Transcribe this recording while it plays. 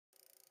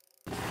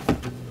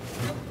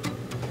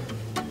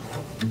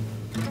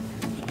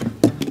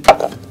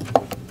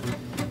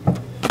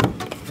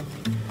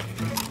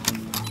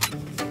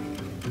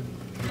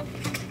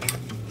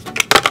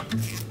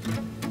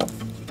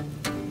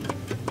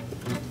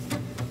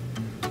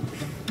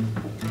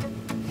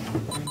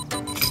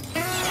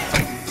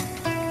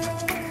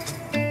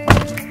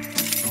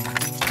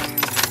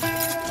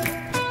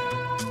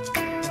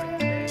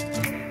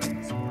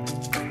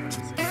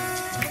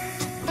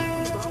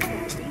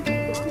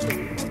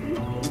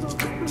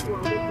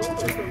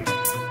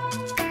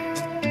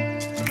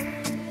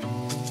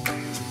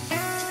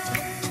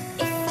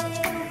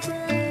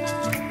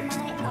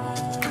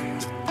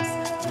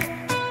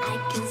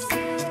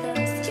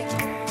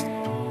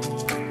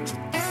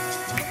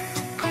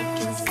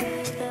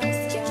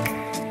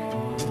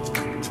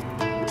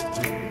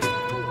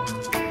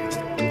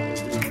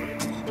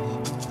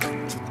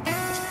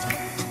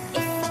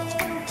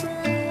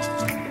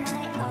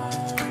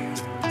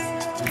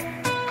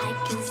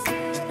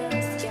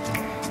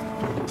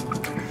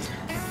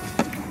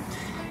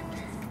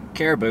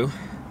Caribou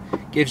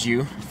gives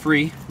you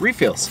free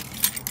refills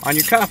on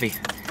your coffee.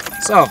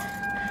 So,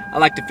 I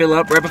like to fill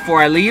up right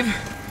before I leave.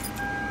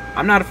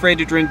 I'm not afraid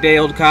to drink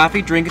day-old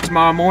coffee. Drink it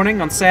tomorrow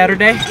morning on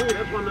Saturday.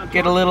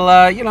 Get a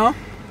little, you know,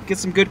 get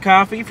some good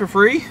coffee for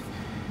free.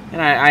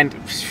 And I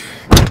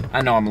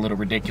know I'm a little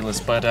ridiculous,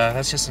 but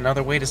that's just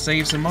another way to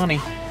save some money.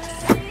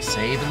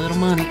 Save a little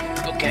money.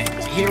 Okay,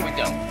 here we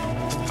go.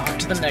 On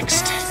to the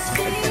next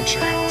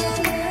adventure.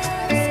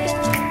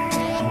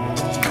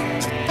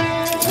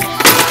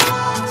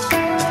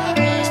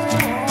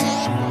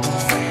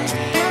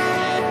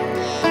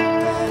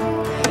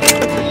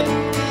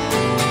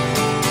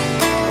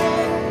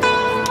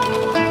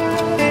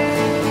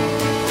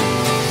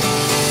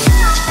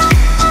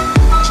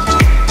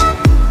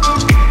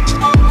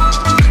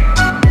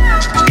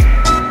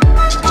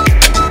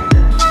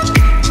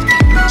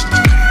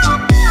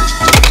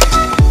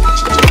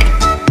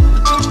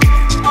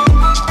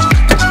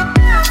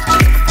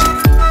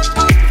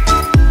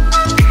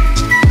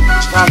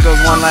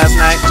 Last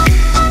night.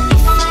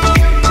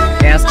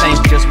 Gas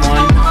tank just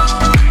won.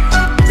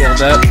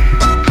 Filled up.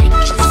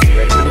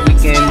 Ready for the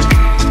weekend.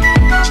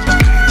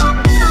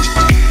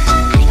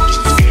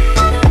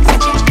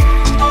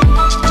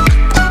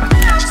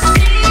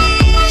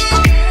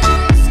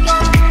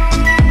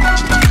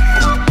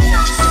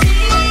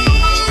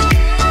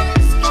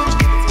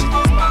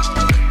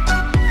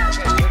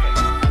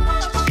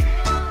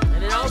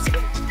 And then also,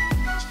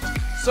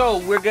 so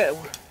we're good.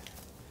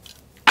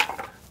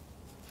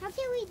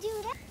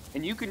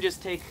 And you can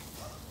just take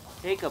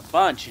a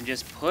bunch and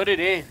just put it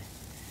in.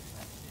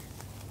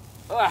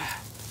 Ugh.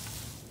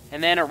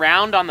 And then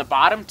around on the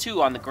bottom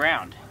too, on the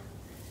ground.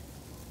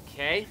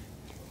 Okay?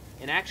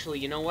 And actually,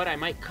 you know what? I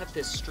might cut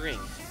this string.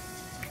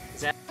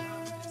 Is that...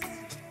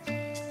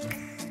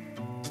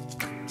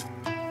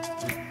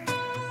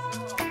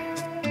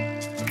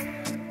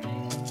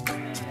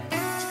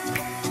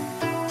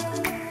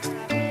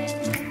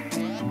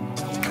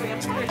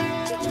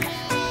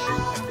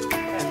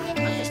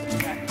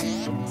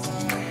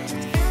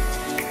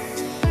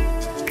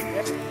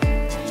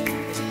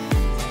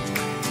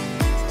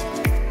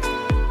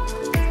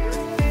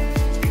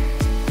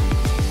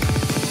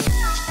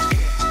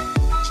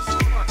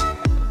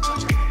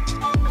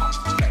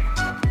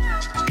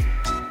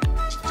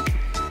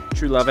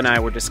 True Love and I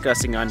were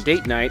discussing on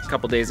date night a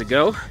couple days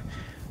ago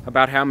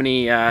about how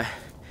many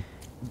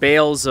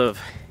bales of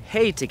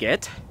hay to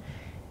get.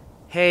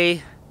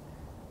 Hay,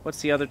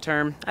 what's the other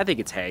term? I think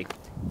it's hay.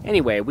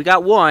 Anyway, we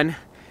got one.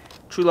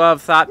 True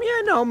Love thought,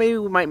 yeah, no, maybe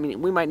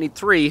we might need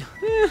 3.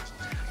 I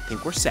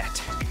think we're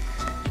set.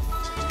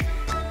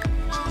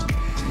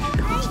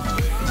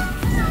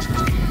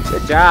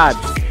 Good job.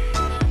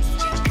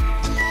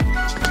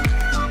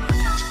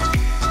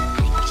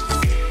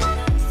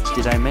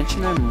 Did I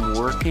mention I'm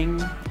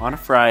working on a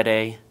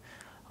Friday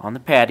on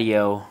the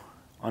patio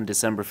on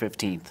December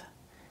 15th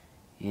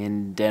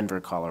in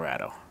Denver,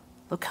 Colorado?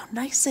 Look how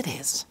nice it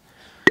is.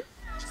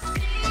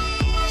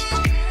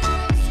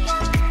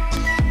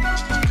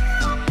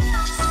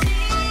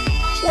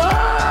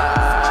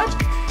 What?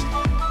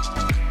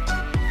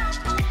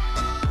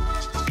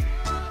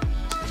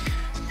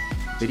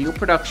 Video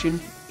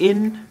production,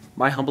 in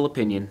my humble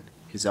opinion,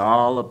 is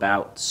all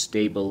about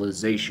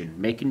stabilization,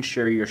 making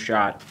sure your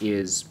shot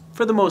is,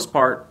 for the most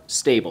part,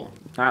 stable,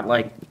 not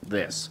like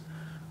this.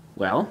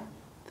 Well,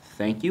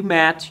 thank you,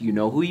 Matt, you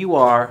know who you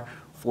are,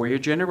 for your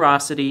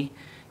generosity,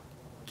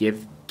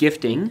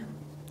 gifting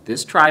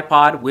this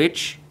tripod,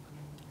 which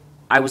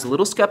I was a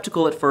little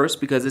skeptical at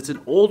first because it's an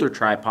older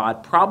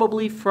tripod,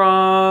 probably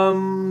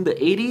from the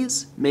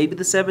 80s, maybe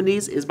the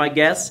 70s is my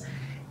guess.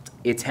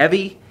 It's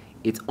heavy,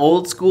 it's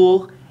old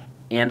school,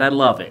 and I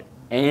love it.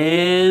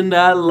 And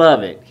I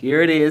love it.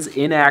 Here it is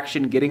in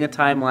action, getting a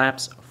time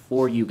lapse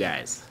for you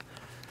guys.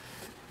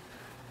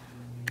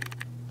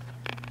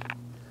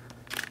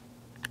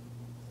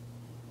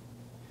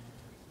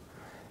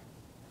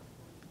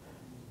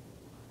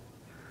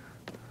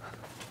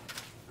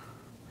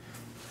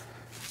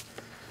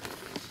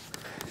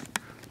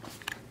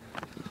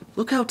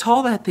 Look how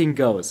tall that thing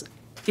goes.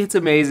 It's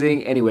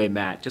amazing. Anyway,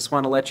 Matt, just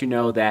want to let you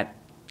know that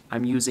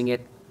I'm using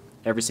it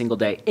every single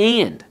day.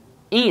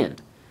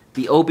 And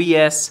the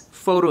OBS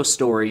photo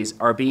stories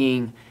are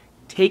being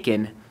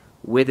taken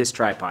with this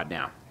tripod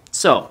now.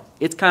 So,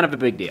 it's kind of a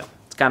big deal.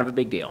 It's kind of a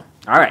big deal.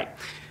 All right,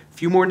 a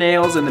few more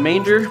nails in the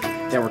manger,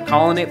 then we're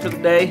calling it for the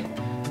day.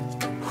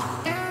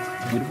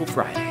 Beautiful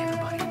Friday,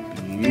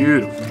 everybody.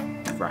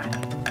 Beautiful Friday.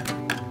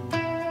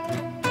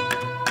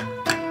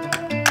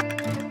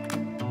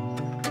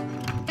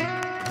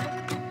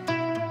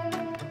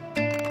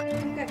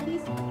 You got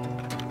keys?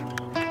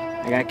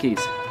 I got keys.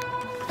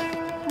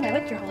 I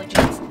like your holy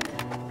jeans.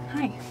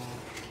 Hi.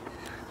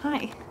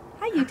 Hi.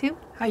 Hi, YouTube.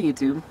 Hi,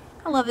 YouTube.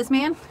 I love this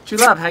man. True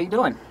Love, how you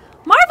doing?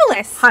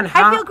 Marvelous. Hun,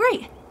 I feel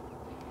great.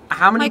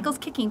 How many Michael's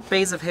kicking.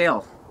 bays of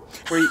hail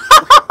were you,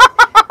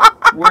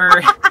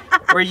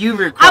 were you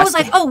requesting? I was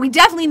like, oh, we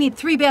definitely need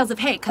 3 bales of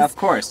hay. Of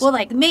course. Well,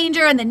 like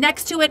manger and then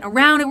next to it,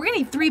 around it, we're going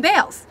to need 3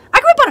 bales.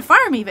 I grew up on a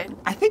farm even.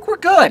 I think we're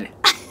good.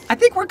 I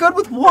think we're good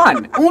with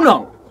one.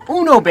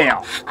 Uno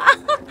bail.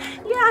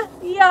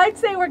 Yeah, I'd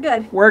say we're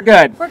good. We're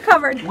good. We're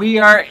covered. We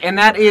are, and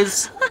that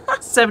is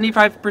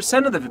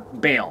 75% of the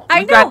bail. I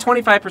We've got know.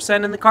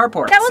 25% in the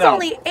carport. That was so,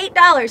 only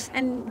 $8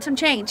 and some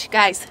change,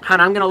 guys. hon,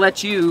 I'm gonna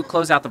let you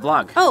close out the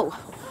vlog Oh,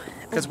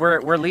 because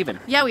we're leaving.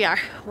 yeah, we are.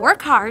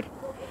 Work hard.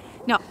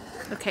 No.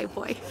 Okay,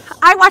 boy.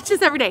 I watch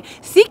this every day.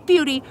 Seek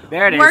beauty.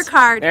 There it is. Work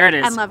hard. There it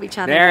is. And love each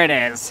other. There it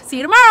is. See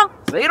you tomorrow.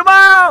 See you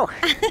tomorrow.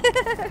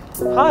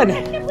 Hun,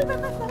 I can't believe I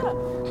messed that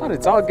up. hun,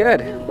 it's all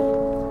good.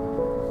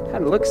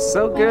 Hun, it looks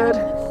so good.